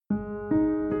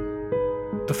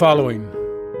The Following,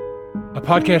 a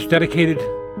podcast dedicated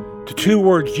to two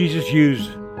words Jesus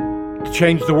used to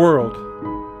change the world: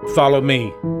 follow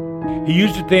me. He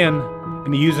used it then,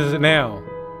 and he uses it now.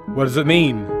 What does it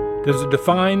mean? Does it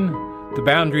define the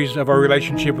boundaries of our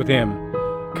relationship with him?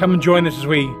 Come and join us as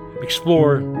we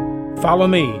explore Follow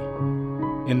Me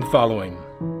in The Following.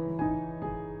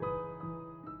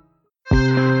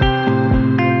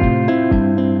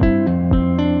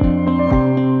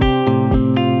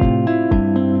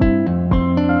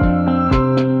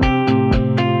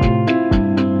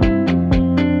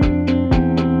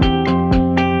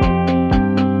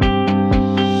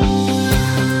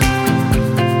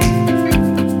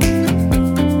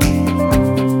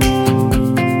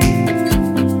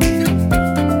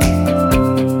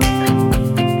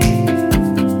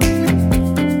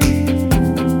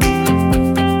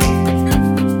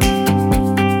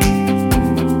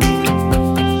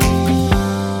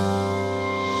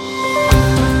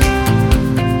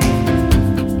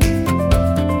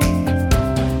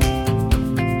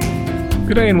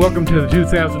 Good day and welcome to the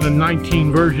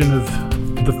 2019 version of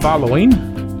The Following.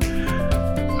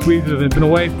 We've been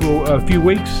away for a few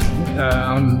weeks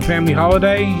on family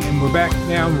holiday, and we're back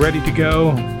now ready to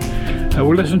go.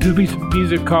 We're listening to a piece of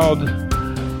music called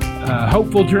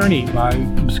Hopeful Journey by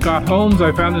Scott Holmes.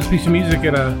 I found this piece of music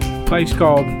at a place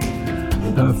called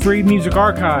Free Music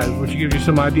Archive, which gives you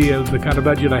some idea of the kind of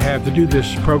budget I have to do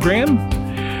this program.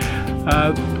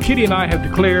 Kitty and I have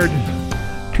declared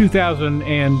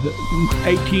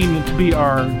 2018 to be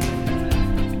our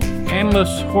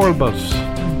Annus Horribilis,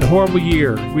 the horrible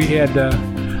year. We had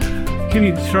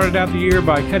Kitty started out the year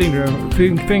by cutting her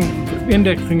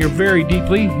index finger very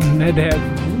deeply and had to have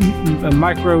a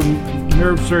micro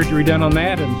nerve surgery done on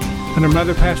that, and her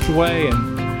mother passed away,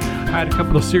 and I had a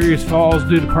couple of serious falls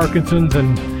due to Parkinson's,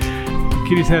 and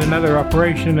Kitty's had another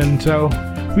operation, and so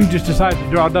we just decided to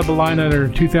draw a double line under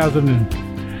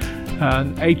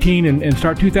 2018 and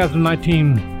start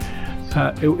 2019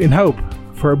 in hope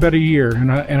for a better year,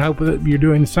 and I hope that you're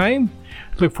doing the same.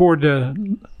 Look forward to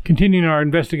continuing our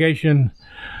investigation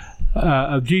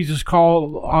of Jesus'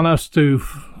 call on us to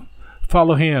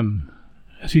follow him,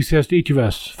 as he says to each of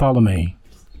us, follow me.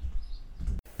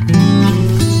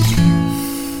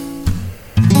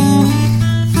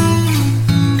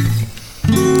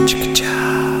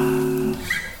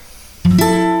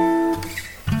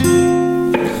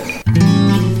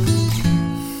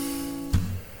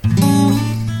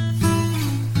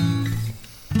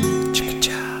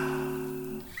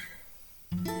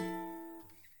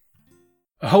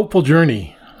 A hopeful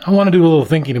journey. I want to do a little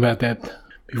thinking about that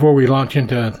before we launch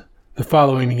into the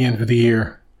following again for the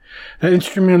year. That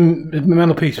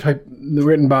instrumental piece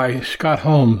written by Scott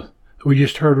Holmes that we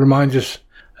just heard reminds us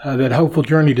that hopeful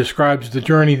journey describes the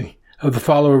journey of the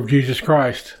follower of Jesus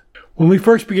Christ. When we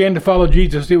first began to follow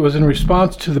Jesus, it was in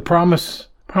response to the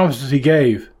promises he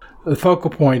gave. The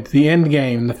focal point, the end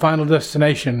game, the final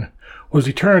destination was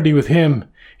eternity with him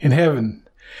in heaven.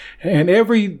 And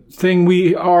everything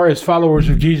we are as followers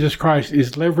of Jesus Christ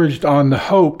is leveraged on the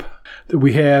hope that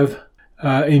we have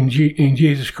in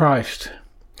Jesus Christ.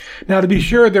 Now, to be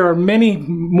sure, there are many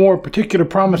more particular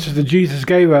promises that Jesus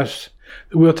gave us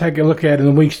that we'll take a look at in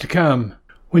the weeks to come.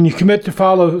 When you commit to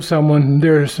follow someone,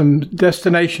 there is some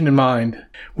destination in mind.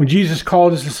 When Jesus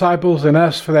called his disciples, and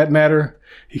us for that matter,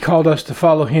 he called us to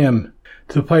follow him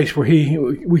to the place where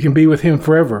we can be with him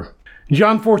forever. In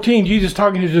John 14, Jesus,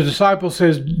 talking to his disciples,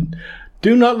 says,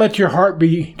 "Do not let your heart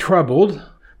be troubled.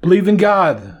 Believe in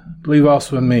God. Believe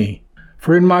also in me.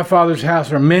 For in my Father's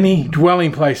house are many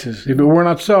dwelling places. If it were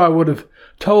not so, I would have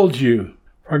told you.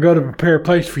 For I go to prepare a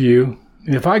place for you.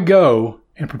 And if I go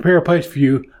and prepare a place for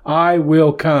you, I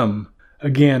will come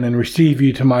again and receive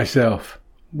you to myself.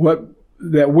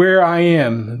 That where I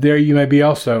am, there you may be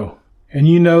also. And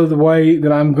you know the way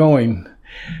that I'm going."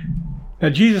 Now,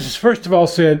 Jesus, first of all,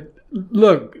 said,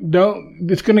 look,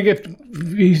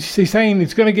 he's saying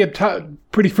it's going to get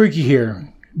pretty freaky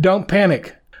here. Don't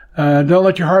panic. Don't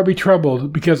let your heart be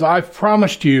troubled, because I've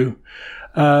promised you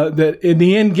that in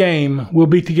the end game, we'll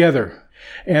be together.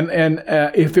 And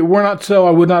if it were not so,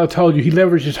 I would not have told you. He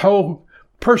leveraged his whole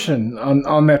person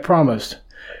on that promise.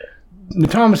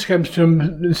 And Thomas comes to him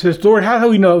and says, Lord, how do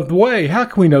we know the way? How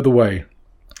can we know the way?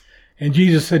 And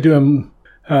Jesus said to him,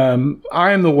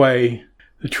 I am the way,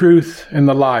 the truth, and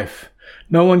the life.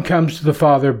 No one comes to the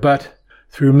Father but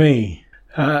through me.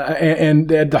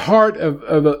 And at the heart of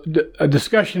a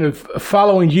discussion of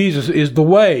following Jesus is the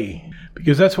way,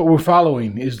 because that's what we're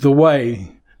following, is the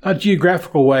way. Not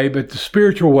geographical way, but the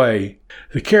spiritual way,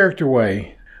 the character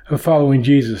way of following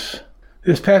Jesus.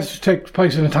 This passage takes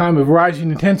place in a time of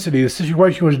rising intensity. The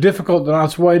situation was difficult and on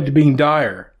its way to being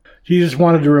dire. Jesus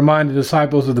wanted to remind the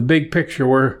disciples of the big picture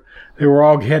where they were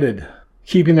all headed,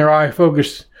 keeping their eye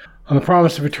focused on the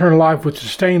promise of eternal life which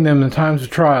sustained them in times of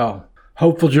trial.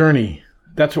 Hopeful journey.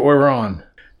 That's what we're on.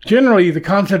 Generally, the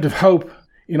concept of hope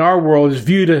in our world is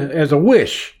viewed as a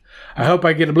wish. I hope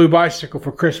I get a blue bicycle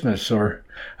for Christmas, or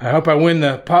I hope I win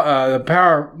the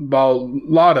Powerball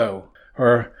lotto,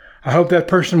 or I hope that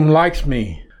person likes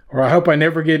me, or I hope I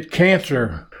never get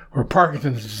cancer or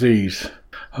Parkinson's disease.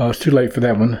 Oh, it's too late for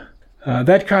that one.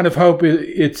 That kind of hope,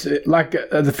 it's like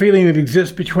the feeling that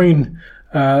exists between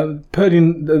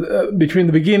between the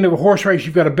beginning of a horse race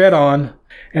you've got to bet on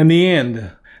and the end.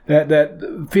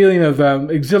 That feeling of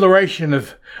exhilaration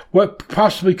of what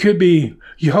possibly could be.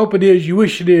 You hope it is, you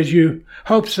wish it is, you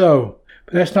hope so.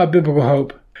 But that's not biblical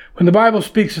hope. When the Bible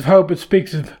speaks of hope, it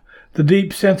speaks of the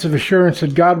deep sense of assurance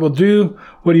that God will do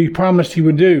what he promised he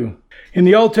would do. In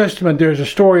the Old Testament, there's a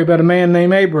story about a man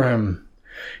named Abraham.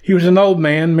 He was an old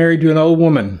man married to an old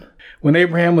woman. When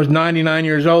Abraham was 99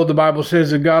 years old, the Bible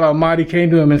says that God Almighty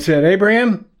came to him and said,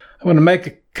 Abraham, I want to make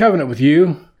a covenant with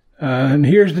you, and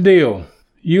here's the deal.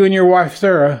 You and your wife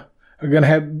Sarah are going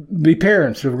to be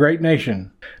parents of a great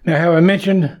nation. Now, have I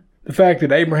mentioned the fact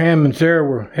that Abraham and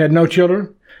Sarah had no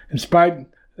children? In spite,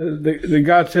 the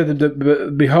God said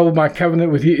that, behold, my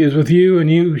covenant is with you, and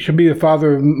you shall be the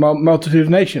father of multitude of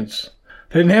nations.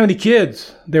 They didn't have any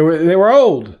kids. They were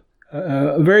old.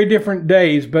 Very different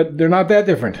days, but they're not that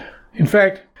different. In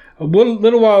fact, a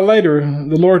little while later,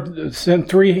 the Lord sent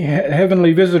 3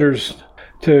 heavenly visitors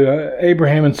to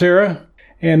Abraham and Sarah.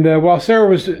 And while Sarah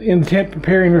was in the tent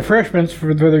preparing refreshments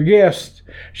for their guests,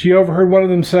 she overheard one of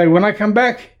them say, when I come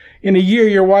back in a year,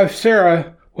 your wife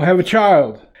Sarah will have a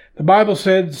child. The Bible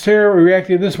said Sarah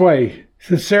reacted this way.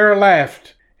 Sarah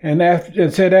laughed and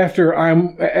said, after I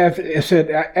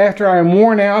am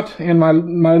worn out and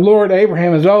my Lord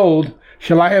Abraham is old,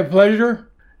 shall I have pleasure?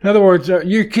 In other words,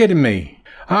 you're kidding me.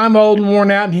 I'm old and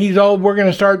worn out and he's old. We're going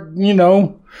to start,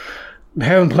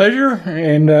 having pleasure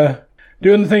and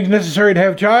doing the things necessary to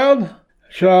have a child?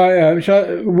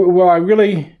 Will I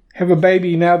really have a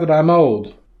baby now that I'm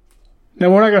old?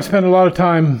 Now, we're not going to spend a lot of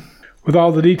time with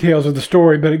all the details of the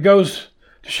story, but it goes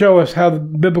to show us how the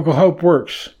biblical hope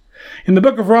works. In the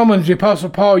book of Romans, the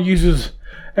Apostle Paul uses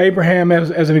Abraham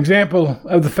as an example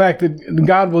of the fact that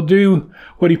God will do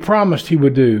what he promised he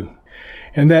would do,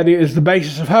 and that is the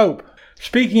basis of hope.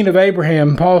 Speaking of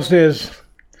Abraham, Paul says,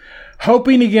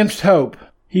 hoping against hope,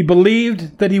 he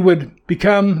believed that he would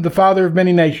become the father of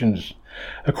many nations,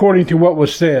 according to what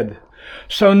was said.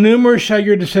 So numerous shall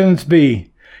your descendants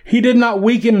be. He did not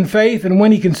weaken in faith, and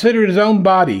when he considered his own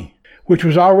body, which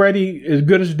was already as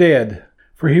good as dead,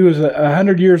 for he was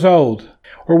 100 years old,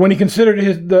 or when he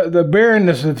considered the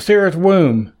barrenness of Sarah's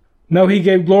womb, no, he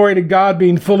gave glory to God,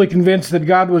 being fully convinced that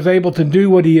God was able to do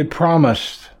what he had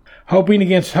promised. Hoping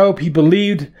against hope, he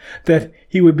believed that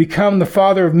he would become the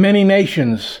father of many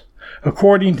nations,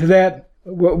 according to that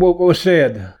what was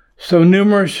said. So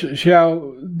numerous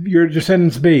shall your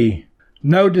descendants be.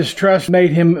 No distrust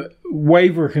made him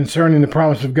waver concerning the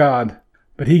promise of God,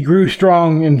 but he grew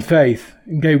strong in faith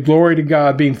and gave glory to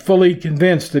God, being fully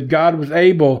convinced that God was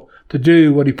able to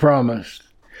do what he promised.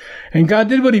 And God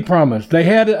did what he promised. They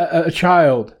had a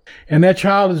child, and that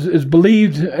child is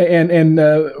believed and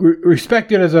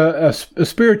respected as a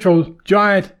spiritual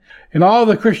giant in all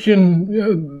the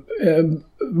Christian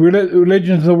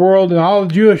religions of the world and all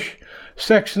the Jewish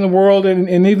sects in the world,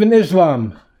 and even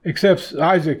Islam accepts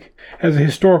Isaac as a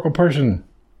historical person.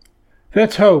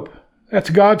 That's hope. That's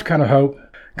God's kind of hope.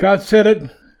 God said it,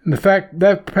 and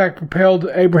that fact propelled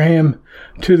Abraham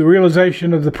to the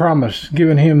realization of the promise,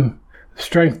 giving him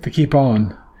strength to keep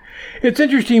on. It's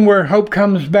interesting where hope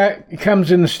comes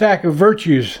in the stack of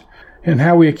virtues and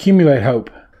how we accumulate hope.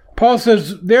 Paul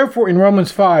says, therefore, in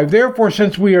Romans 5, therefore,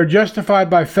 since we are justified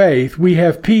by faith, we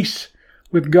have peace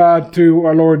with God through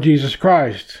our Lord Jesus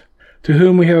Christ, to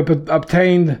whom we have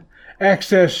obtained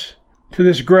access to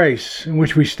this grace in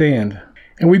which we stand.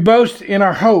 And we boast in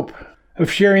our hope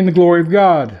of sharing the glory of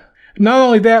God. Not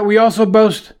only that, we also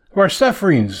boast of our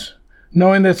sufferings,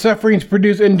 knowing that sufferings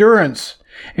produce endurance,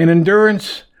 and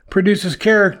endurance produces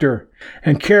character,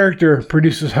 and character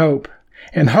produces hope.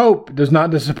 And hope does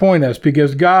not disappoint us,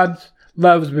 because God's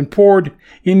love has been poured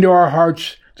into our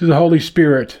hearts through the Holy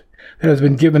Spirit that has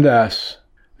been given to us.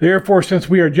 Therefore, since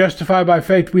we are justified by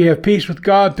faith, we have peace with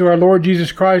God through our Lord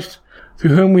Jesus Christ,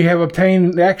 through whom we have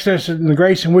obtained access to the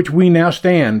grace in which we now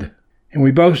stand. And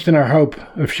we boast in our hope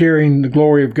of sharing the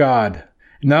glory of God.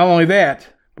 And not only that,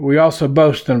 but we also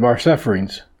boast of our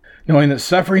sufferings. knowing that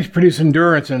sufferings produce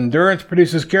endurance, and endurance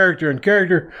produces character, and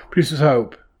character produces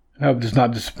hope. And hope does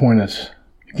not disappoint us.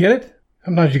 You get it?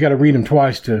 Sometimes you got to read them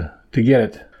twice to get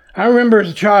it. I remember as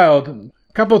a child,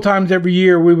 a couple of times every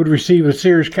year we would receive a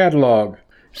Sears catalog.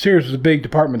 Sears was a big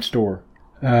department store.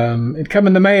 It'd come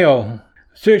in the mail.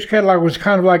 The Sears catalog was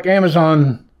kind of like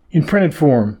Amazon in printed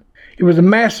form. It was a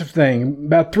massive thing,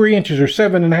 about 3 inches or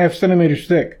 7.5 centimeters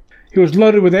thick. It was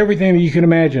loaded with everything that you can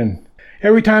imagine.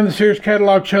 Every time the Sears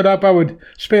catalog showed up, I would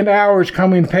spend hours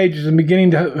combing the pages and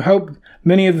beginning to hope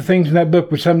many of the things in that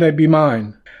book would someday be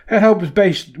mine. That hope was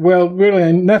based, well, really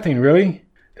on nothing, really.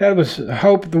 That was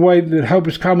hope the way that hope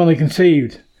is commonly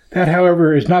conceived. That,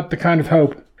 however, is not the kind of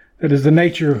hope that is the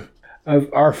nature of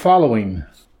our following.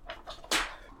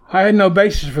 I had no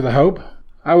basis for the hope.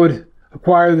 I would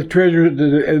acquire the treasure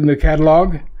in the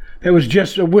catalog. That was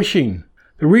just a wishing.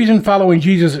 The reason following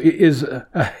Jesus is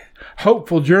a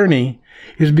hopeful journey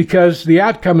is because the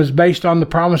outcome is based on the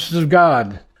promises of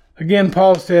God. Again,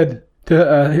 Paul said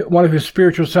to one of his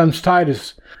spiritual sons,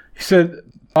 Titus, he said,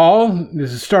 Paul,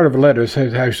 this is the start of a letter, this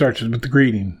is how he starts with the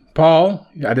greeting. Paul,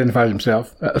 he identifies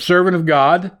himself, a servant of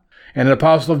God and an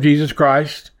apostle of Jesus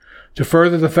Christ, to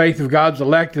further the faith of God's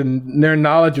elect and their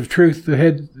knowledge of truth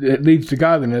that leads to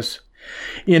godliness,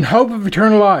 in hope of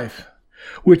eternal life,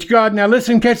 which God, now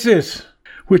listen, catch this,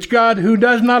 which God, who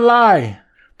does not lie,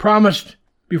 promised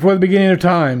before the beginning of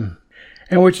time,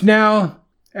 and which now,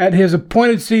 at his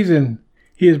appointed season,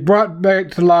 he has brought back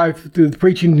to life through the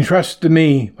preaching entrusted to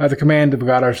me by the command of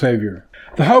God our Savior.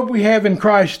 The hope we have in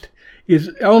Christ is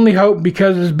only hope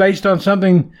because it is based on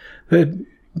something that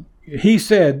he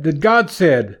said, that God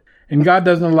said, and God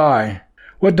doesn't lie.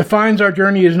 What defines our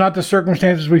journey is not the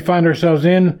circumstances we find ourselves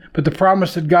in, but the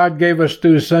promise that God gave us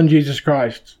through his Son, Jesus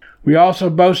Christ. We also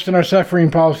boast in our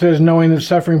suffering, Paul says, knowing that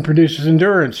suffering produces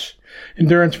endurance.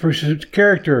 Endurance produces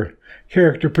character.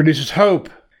 Character produces hope.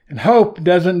 And hope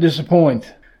doesn't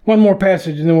disappoint. One more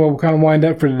passage and then we'll kind of wind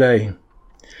up for today.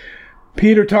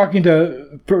 Peter talking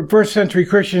to first century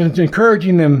Christians,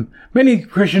 encouraging them. Many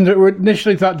Christians that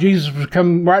initially thought Jesus would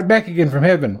come right back again from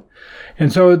heaven.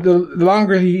 And so the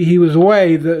longer he was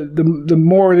away, the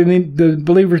more the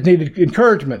believers needed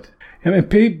encouragement. And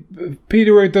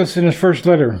Peter wrote this in his first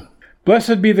letter.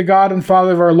 Blessed be the God and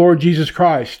Father of our Lord Jesus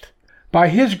Christ. By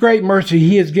his great mercy,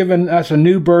 he has given us a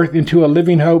new birth into a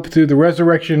living hope through the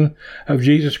resurrection of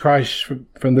Jesus Christ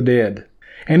from the dead,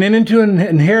 and then into an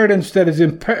inheritance that is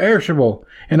imperishable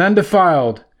and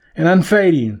undefiled and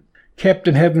unfading, kept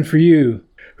in heaven for you,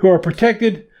 who are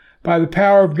protected by the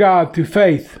power of God through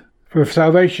faith for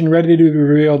salvation ready to be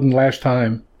revealed in the last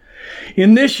time.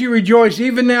 In this you rejoice,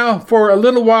 even now for a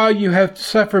little while you have to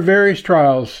suffer various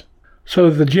trials, so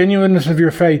that the genuineness of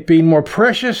your faith, being more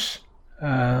precious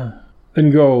than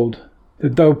gold,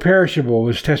 that though perishable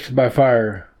is tested by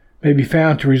fire, may be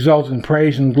found to result in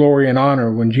praise and glory and honor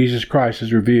when Jesus Christ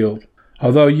is revealed.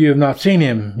 Although you have not seen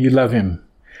him, you love him.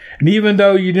 And even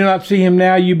though you do not see him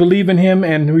now, you believe in him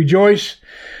and rejoice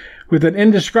with an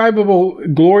indescribable,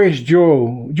 glorious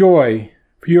joy,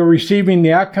 for you are receiving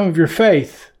the outcome of your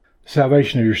faith, the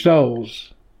salvation of your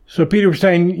souls. So Peter was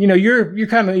saying, you're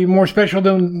kind of even more special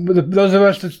than those of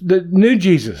us that knew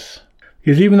Jesus.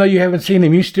 Because even though you haven't seen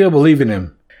him, you still believe in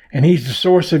him. And he's the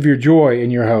source of your joy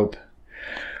and your hope.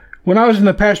 When I was in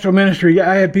the pastoral ministry,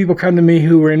 I had people come to me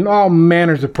who were in all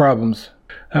manners of problems.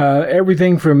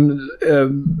 Everything from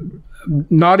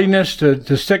naughtiness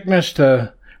to sickness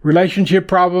to relationship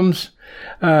problems.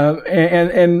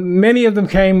 And many of them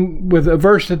came with a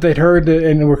verse that they'd heard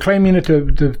and were claiming it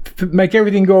to make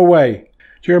everything go away.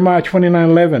 Jeremiah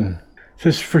 29:11.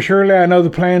 Says, for surely I know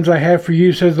the plans I have for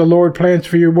you, says the Lord, plans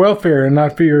for your welfare and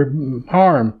not for your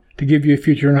harm, to give you a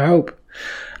future and hope.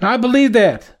 And I believe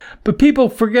that. But people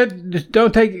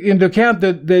don't take into account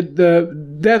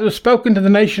that was spoken to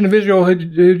the nation of Israel who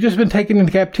had just been taken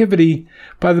into captivity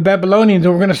by the Babylonians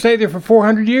and were going to stay there for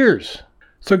 400 years.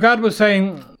 So God was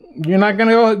saying, you're not going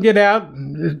to get out.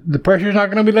 The pressure's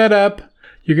not going to be let up.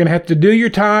 You're going to have to do your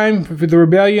time for the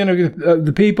rebellion of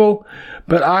the people,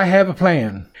 but I have a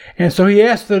plan. And so he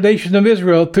asked the nation of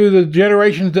Israel, through the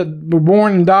generations that were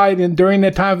born and died during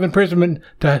that time of imprisonment,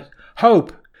 to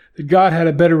hope that God had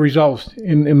a better result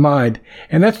in mind.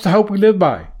 And that's the hope we live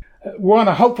by. We're on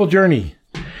a hopeful journey.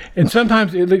 And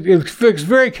sometimes it looks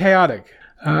very chaotic.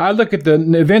 I look at the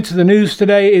events of the news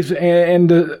today, and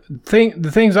the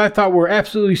things I thought were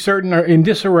absolutely certain are in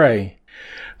disarray.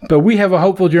 But we have a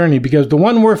hopeful journey because the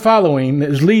one we're following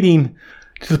is leading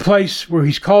to the place where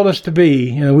he's called us to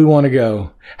be and we want to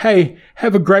go. Hey,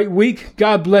 have a great week.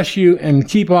 God bless you, and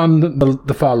keep on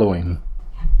the following.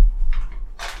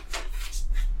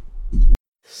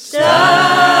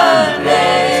 Sunday.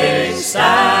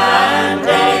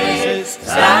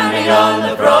 on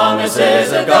the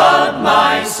promises of God,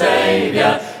 my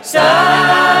Saviour.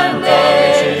 Standing,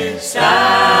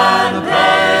 stand praise.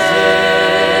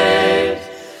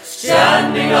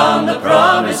 Standing on the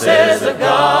promises of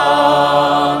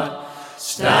God.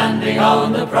 Standing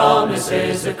on the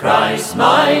promises of Christ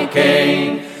my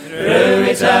King. Through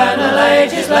eternal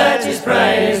ages let his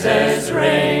praises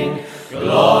ring.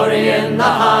 Glory in the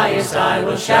highest I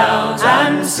will shout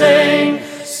and sing.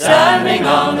 Standing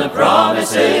on the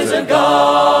promises of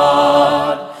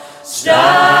God.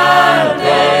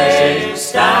 Standing,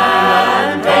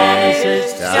 standing,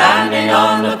 standing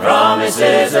on the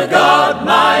promises of God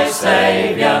my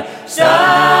Saviour.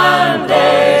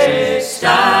 Standing,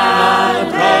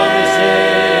 stand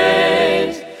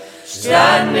praise.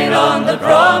 Standing on the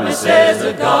promises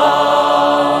of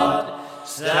God.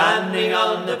 Standing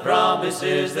on the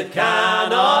promises that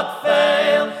cannot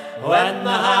fail. When the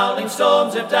howling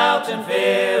storms of doubt and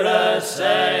fear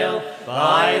assail,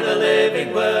 by the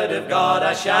living word of God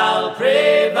I shall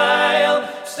prevail.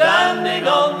 Standing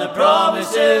on the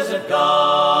promises of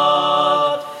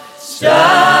God.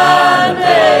 Standing,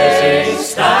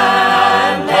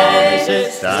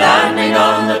 standing, standing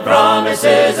on the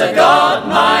promises of God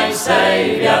my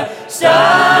Saviour.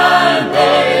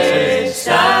 Standing,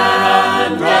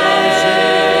 stand praise.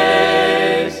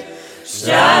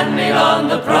 Standing on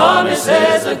the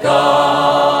promises of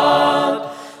God.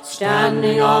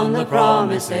 Standing on the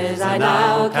promises I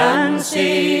now can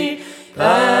see.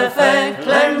 Perfect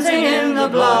cleansing in the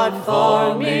blood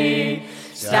for me.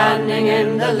 Standing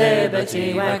in the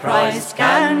liberty where Christ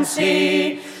can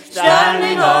see.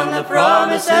 Standing on the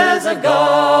promises of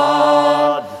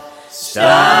God.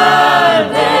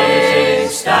 Standing,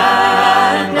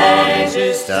 standing,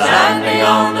 standing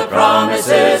on the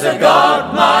promises of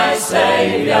God my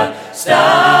Saviour.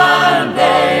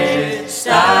 Standing,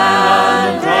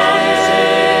 stand praise.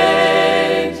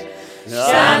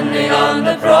 Standing on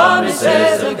the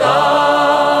promises of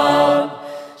God.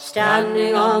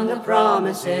 Standing on the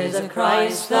promises of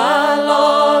Christ the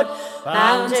Lord.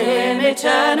 Bound to him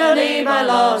eternally by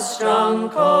love's strong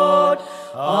cord.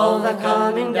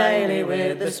 Overcoming daily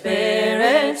with the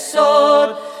Spirit's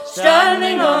sword.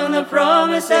 Standing on the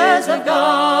promises of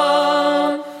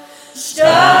God.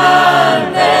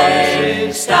 Standing,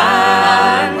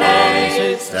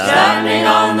 standing, standing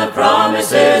on the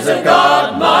promises of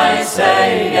God my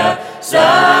Saviour.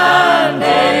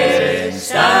 Standing,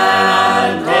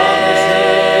 stand praise.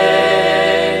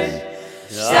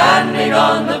 Standing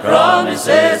on the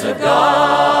promises of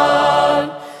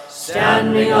God.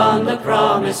 Standing on the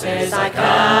promises I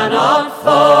cannot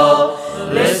fall.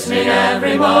 Listening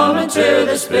every moment to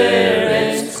the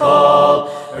Spirit's call.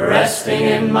 Resting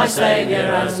in my Saviour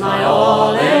as my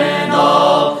all in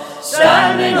all.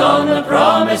 Standing on the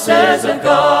promises of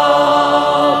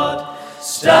God.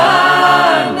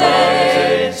 Standing,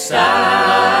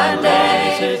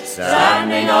 standing,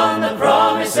 standing on the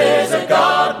promises of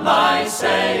God my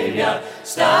Saviour.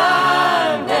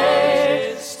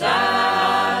 Standing,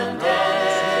 standing,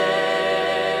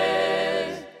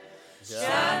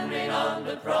 standing on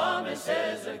the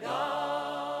promises of God.